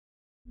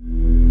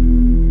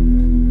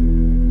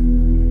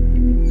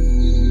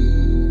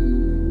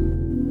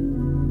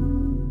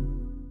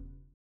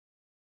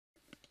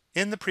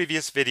In the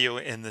previous video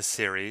in this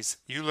series,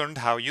 you learned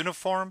how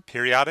uniform,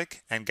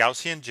 periodic, and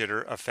Gaussian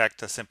jitter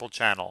affect a simple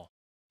channel.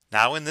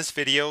 Now in this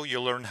video,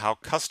 you'll learn how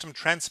custom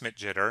transmit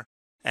jitter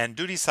and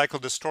duty cycle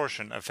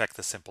distortion affect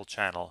the simple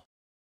channel.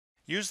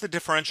 Use the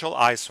differential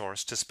I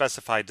source to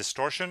specify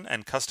distortion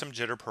and custom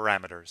jitter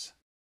parameters.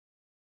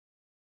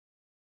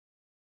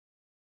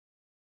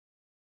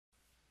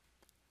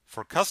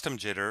 For custom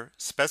jitter,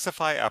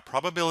 specify a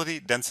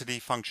probability density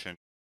function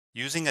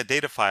using a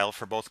data file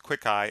for both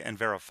QuickEye and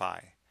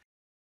Verify.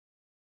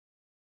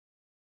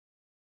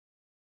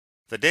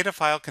 The data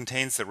file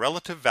contains the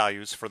relative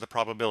values for the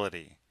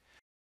probability.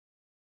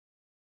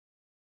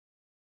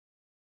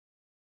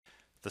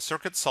 The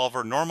circuit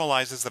solver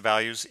normalizes the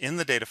values in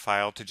the data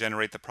file to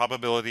generate the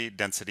probability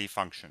density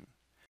function.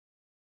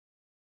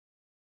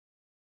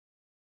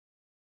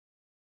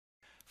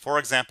 For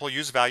example,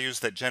 use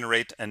values that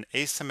generate an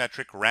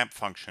asymmetric ramp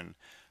function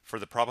for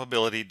the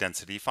probability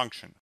density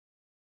function.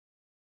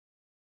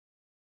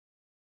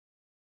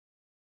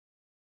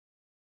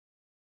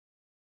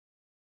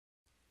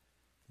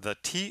 The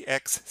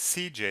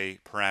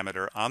TXCJ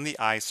parameter on the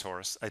I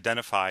source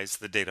identifies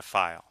the data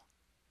file.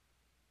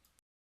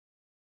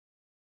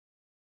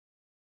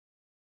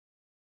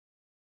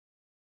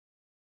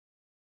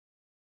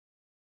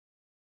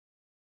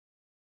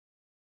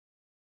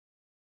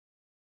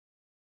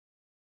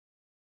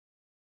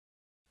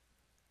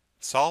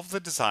 Solve the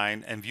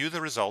design and view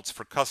the results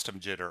for custom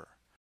jitter.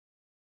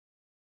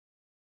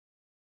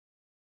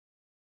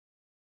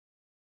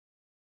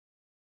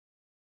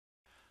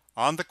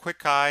 On the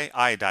QuickEye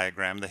eye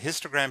diagram, the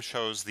histogram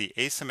shows the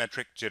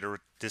asymmetric jitter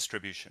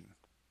distribution.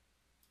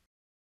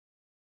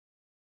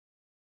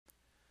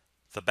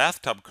 The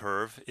bathtub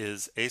curve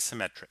is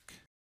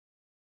asymmetric.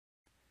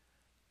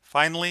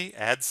 Finally,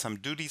 add some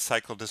duty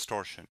cycle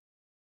distortion.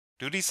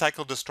 Duty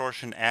cycle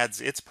distortion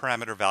adds its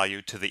parameter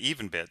value to the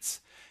even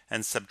bits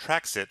and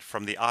subtracts it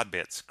from the odd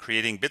bits,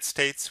 creating bit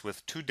states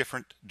with two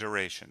different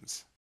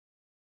durations.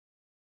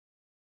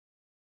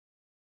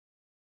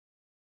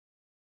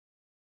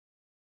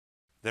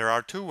 There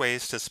are two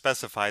ways to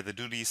specify the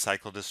duty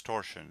cycle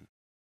distortion.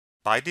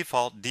 By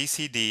default,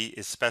 DCD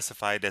is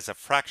specified as a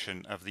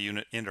fraction of the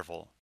unit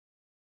interval.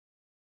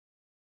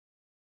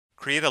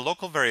 Create a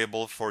local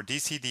variable for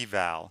DCD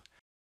val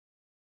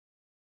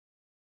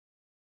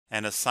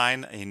and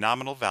assign a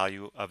nominal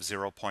value of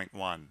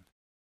 0.1.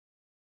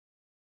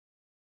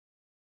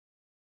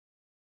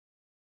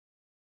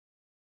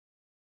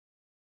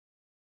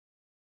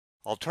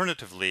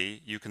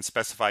 Alternatively, you can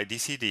specify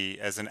DCD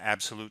as an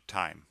absolute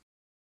time.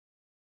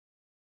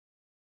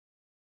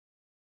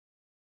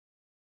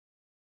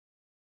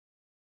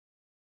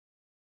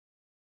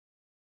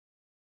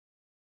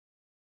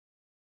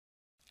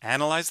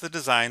 Analyze the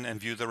design and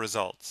view the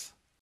results.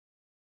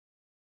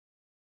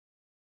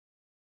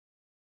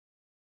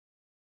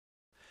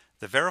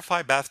 The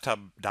Verify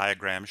bathtub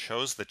diagram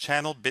shows the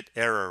channel bit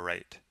error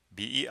rate,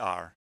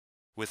 BER,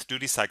 with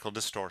duty cycle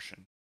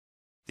distortion.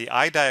 The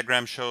eye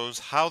diagram shows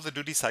how the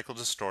duty cycle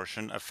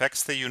distortion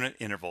affects the unit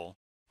interval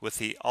with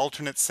the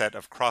alternate set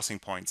of crossing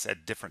points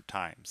at different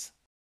times.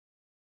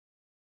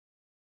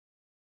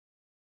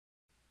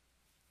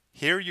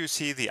 Here you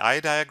see the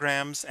eye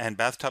diagrams and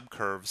bathtub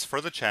curves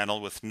for the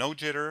channel with no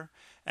jitter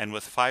and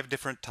with 5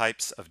 different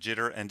types of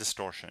jitter and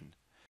distortion.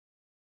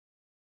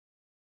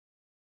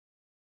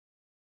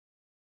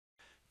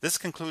 This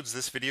concludes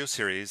this video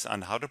series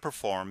on how to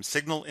perform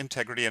signal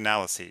integrity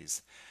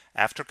analyses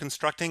after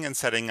constructing and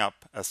setting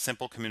up a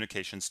simple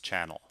communications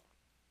channel.